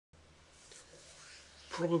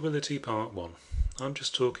Probability Part 1. I'm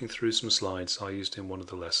just talking through some slides I used in one of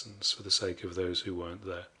the lessons for the sake of those who weren't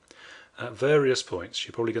there. At various points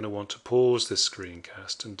you're probably going to want to pause this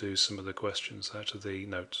screencast and do some of the questions out of the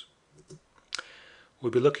notes.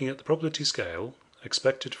 We'll be looking at the probability scale,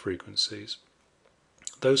 expected frequencies,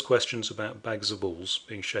 those questions about bags of balls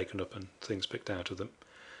being shaken up and things picked out of them.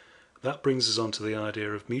 That brings us on to the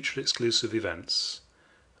idea of mutually exclusive events,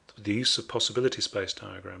 the use of possibility space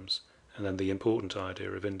diagrams, and then the important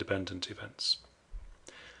idea of independent events.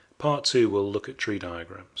 Part 2 will look at tree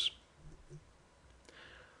diagrams.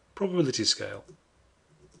 Probability scale.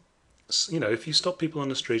 If you stop people on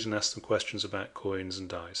the street and ask them questions about coins and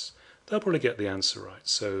dice, they'll probably get the answer right,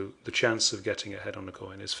 so the chance of getting a head on a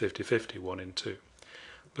coin is 50-50, 1 in 2.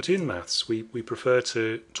 But in maths we prefer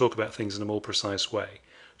to talk about things in a more precise way,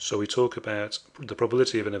 so we talk about the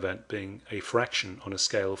probability of an event being a fraction on a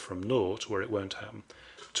scale from 0, where it won't happen,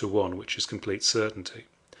 to 1, which is complete certainty.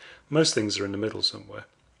 Most things are in the middle somewhere.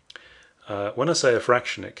 When I say a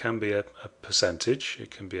fraction, it can be a percentage,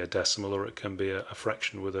 it can be a decimal, or it can be a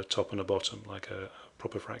fraction with a top and a bottom, like a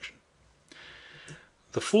proper fraction.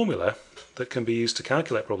 The formula that can be used to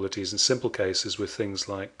calculate probabilities in simple cases with things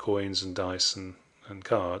like coins and dice and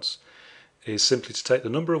cards is simply to take the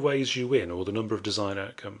number of ways you win, or the number of design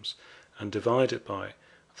outcomes, and divide it by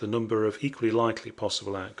the number of equally likely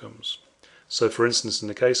possible outcomes. So for instance, in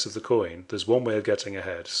the case of the coin, there's one way of getting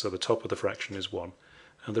ahead, so the top of the fraction is 1,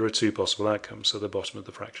 and there are 2 possible outcomes, so the bottom of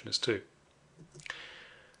the fraction is 2.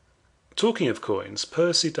 Talking of coins,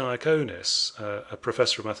 Percy Diaconis, a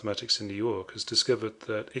professor of mathematics in New York, has discovered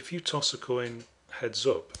that if you toss a coin heads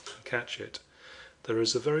up and catch it, there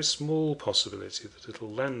is a very small possibility that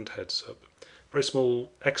it'll land heads up, very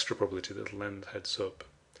small extra probability that it'll land heads up.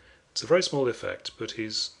 It's a very small effect, but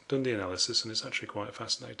he's done the analysis and it's actually quite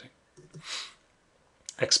fascinating.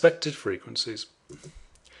 Expected frequencies.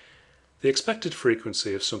 The expected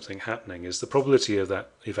frequency of something happening is the probability of that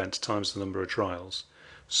event times the number of trials.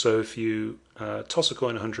 So if you toss a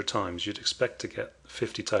coin 100 times, you'd expect to get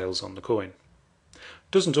 50 tails on the coin.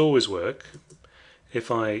 Doesn't always work. If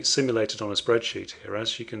I simulate it on a spreadsheet here,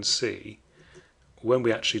 as you can see, when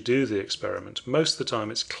we actually do the experiment, most of the time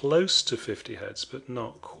it's close to 50 heads, but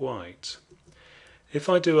not quite. If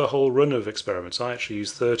I do a whole run of experiments, I actually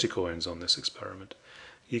use 30 coins on this experiment,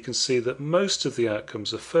 you can see that most of the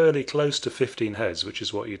outcomes are fairly close to 15 heads, which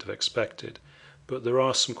is what you'd have expected, but there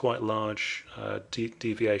are some quite large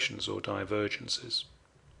deviations or divergences.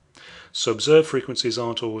 So observed frequencies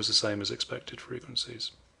aren't always the same as expected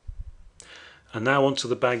frequencies. And now on to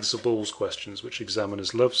the bags of balls questions, which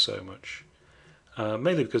examiners love so much,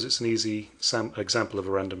 mainly because it's an easy example of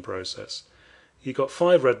a random process. You've got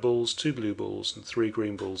 5 red balls, 2 blue balls and 3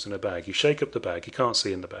 green balls in a bag. You shake up the bag, you can't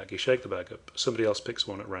see in the bag, you shake the bag up, somebody else picks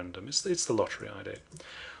one at random. It's the lottery idea.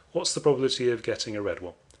 What's the probability of getting a red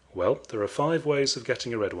one? Well, there are 5 ways of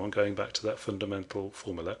getting a red one, going back to that fundamental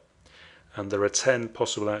formula, and there are 10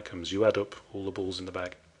 possible outcomes. You add up all the balls in the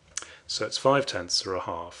bag. So it's 5/10 or a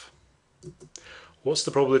half. What's the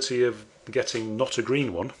probability of getting not a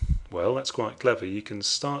green one? Well, that's quite clever. You can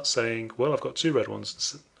start saying, well, I've got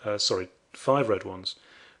 5 red ones,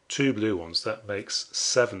 2 blue ones. That makes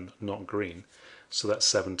 7 not green, so that's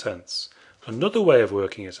 7/10. Another way of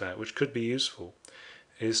working it out, which could be useful,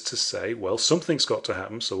 is to say, well, something's got to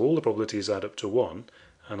happen, so all the probabilities add up to 1,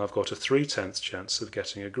 and I've got a 3/10 chance of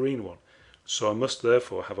getting a green one. So I must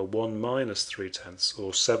therefore have a 1 minus 3/10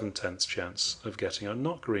 or 7/10 chance of getting a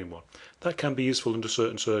not green one. That can be useful under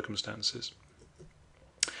certain circumstances.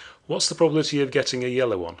 What's the probability of getting a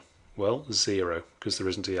yellow one? Well, 0, because there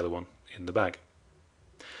isn't a yellow one in the bag.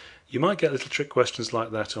 You might get little trick questions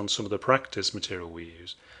like that on some of the practice material we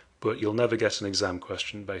use, but you'll never get an exam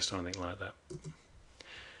question based on anything like that.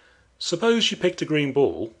 Suppose you picked a green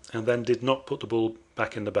ball and then did not put the ball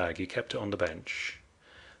back in the bag, you kept it on the bench.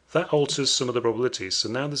 That alters some of the probabilities, so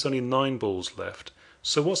now there's only 9 balls left.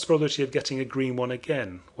 So what's the probability of getting a green one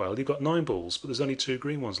again? Well, you've got 9 balls, but there's only 2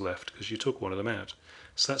 green ones left because you took one of them out.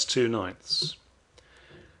 So that's 2/9.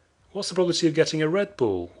 What's the probability of getting a red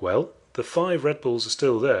ball? Well, the 5 red balls are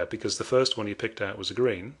still there because the first one you picked out was a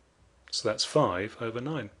green, so that's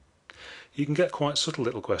 5/9. You can get quite subtle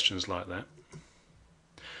little questions like that.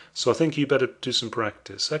 So I think you better do some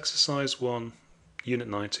practice. Exercise 1, Unit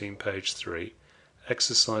 19, page 3.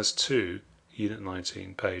 Exercise 2, Unit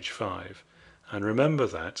 19, page 5. And remember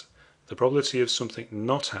that the probability of something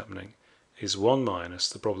not happening is 1 minus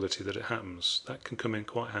the probability that it happens. That can come in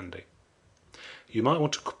quite handy. You might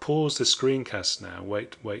want to pause the screencast now,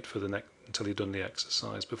 wait for the until you've done the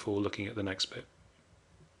exercise before looking at the next bit.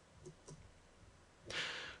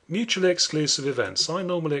 Mutually exclusive events. I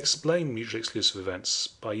normally explain mutually exclusive events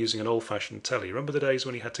by using an old-fashioned telly. Remember the days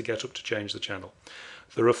when you had to get up to change the channel?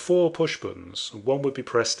 There are 4 push buttons, and one would be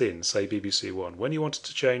pressed in, say BBC 1. When you wanted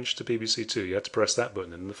to change to BBC 2, you had to press that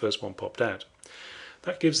button and the first one popped out.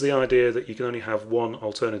 That gives the idea that you can only have one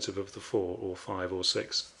alternative of the 4 or 5 or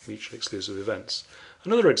 6 mutually exclusive events.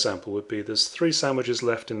 Another example would be there's 3 sandwiches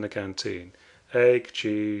left in the canteen. Egg,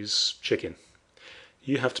 cheese, chicken.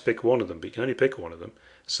 You have to pick one of them, but you can only pick one of them,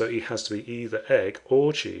 so it has to be either egg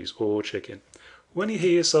or cheese or chicken. When you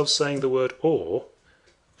hear yourself saying the word or,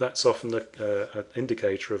 that's often an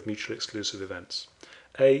indicator of mutually exclusive events.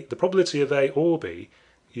 The probability of A or B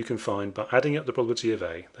you can find by adding up the probability of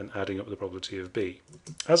A, then adding up the probability of B.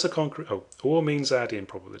 As a concrete, or means add in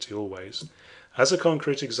probability always. As a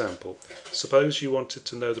concrete example, suppose you wanted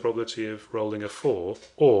to know the probability of rolling a 4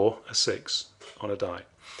 or a 6 on a die.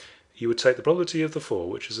 You would take the probability of the 4,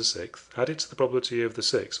 which is a sixth, add it to the probability of the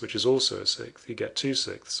 6, which is also a sixth. You get 2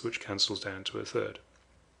 sixths, which cancels down to a third.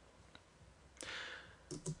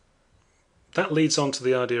 That leads on to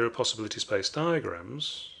the idea of possibility space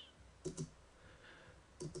diagrams.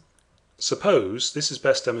 Suppose, this is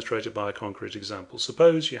best demonstrated by a concrete example,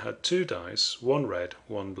 suppose you had 2 dice, one red,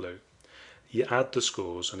 one blue. You add the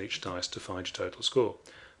scores on each dice to find your total score.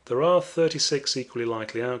 There are 36 equally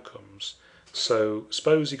likely outcomes, so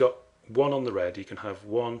suppose you got 1 on the red, you can have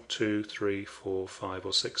 1, 2, 3, 4, 5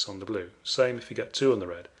 or 6 on the blue. Same if you get 2 on the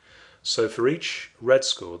red. So for each red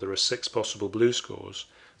score there are 6 possible blue scores.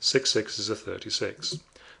 6 sixes are 36.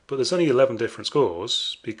 But there's only 11 different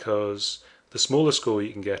scores because the smaller score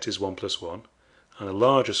you can get is 1 plus 1 and a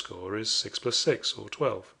larger score is 6 plus 6 or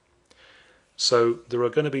 12. So there are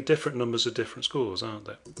going to be different numbers of different scores, aren't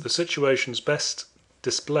there? The situation's best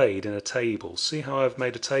displayed in a table. See how I've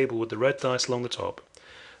made a table with the red dice along the top,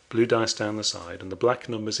 blue dice down the side, and the black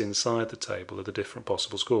numbers inside the table are the different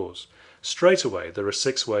possible scores. Straight away there are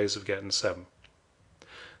 6 ways of getting 7.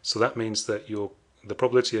 So that means that the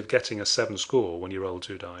probability of getting a 7 score when you roll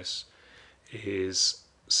 2 dice is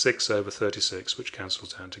 6 over 36, which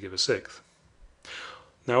cancels down to give a sixth.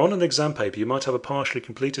 Now on an exam paper you might have a partially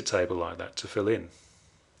completed table like that to fill in.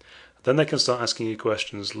 Then they can start asking you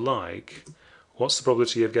questions like, what's the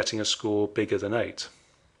probability of getting a score bigger than 8?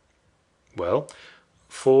 Well,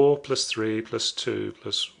 4 plus 3 plus 2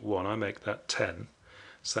 plus 1, I make that 10.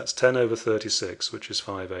 So that's 10 over 36, which is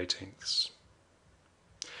 5/18.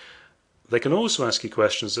 They can also ask you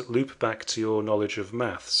questions that loop back to your knowledge of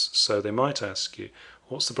maths. So they might ask you,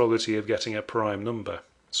 what's the probability of getting a prime number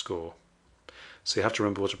score? So you have to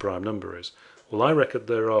remember what a prime number is. Well, I reckon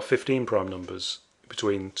there are 15 prime numbers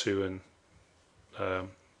between 2 and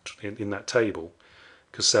in that table,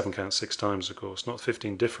 because 7 counts 6 times, of course, not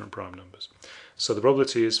 15 different prime numbers. So the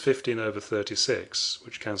probability is 15 over 36,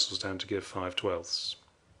 which cancels down to give 5/12.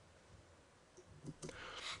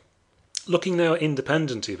 Looking now at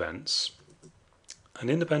independent events. An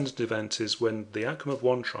independent event is when the outcome of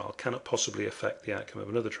one trial cannot possibly affect the outcome of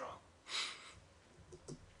another trial.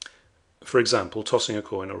 For example, tossing a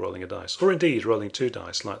coin or rolling a dice, or indeed rolling 2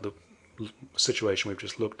 dice like the situation we've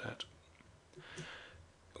just looked at.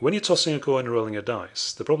 When you're tossing a coin or rolling a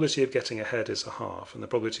dice, the probability of getting a head is a half, and the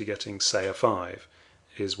probability of getting, say, a 5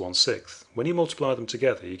 is 1/6. When you multiply them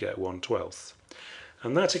together, you get 1/12.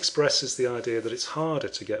 And that expresses the idea that it's harder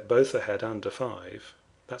to get both a head and a 5.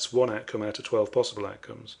 That's one outcome out of 12 possible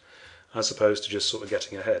outcomes, as opposed to just sort of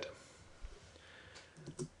getting a head.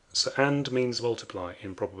 So and means multiply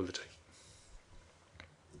in probability.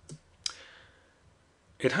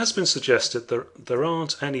 It has been suggested that there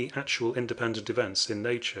aren't any actual independent events in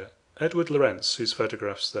nature. Edward Lorenz, whose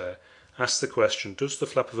photograph's there, asked the question, does the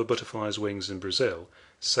flap of a butterfly's wings in Brazil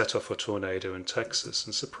set off a tornado in Texas?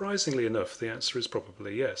 And surprisingly enough, the answer is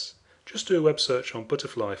probably yes. Just do a web search on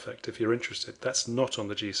butterfly effect if you're interested. That's not on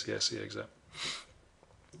the GCSE exam.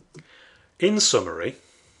 In summary,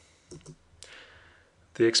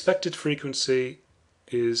 the expected frequency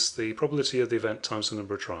is the probability of the event times the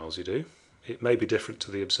number of trials you do. It may be different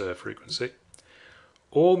to the observed frequency.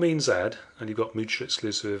 Or means add, and you've got mutually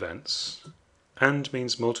exclusive events. And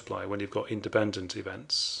means multiply when you've got independent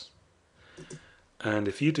events. And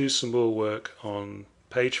if you do some more work on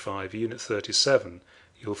page 5, unit 37,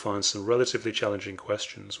 you'll find some relatively challenging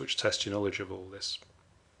questions which test your knowledge of all this.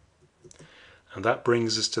 And that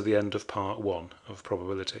brings us to the end of part 1 of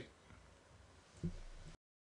probability.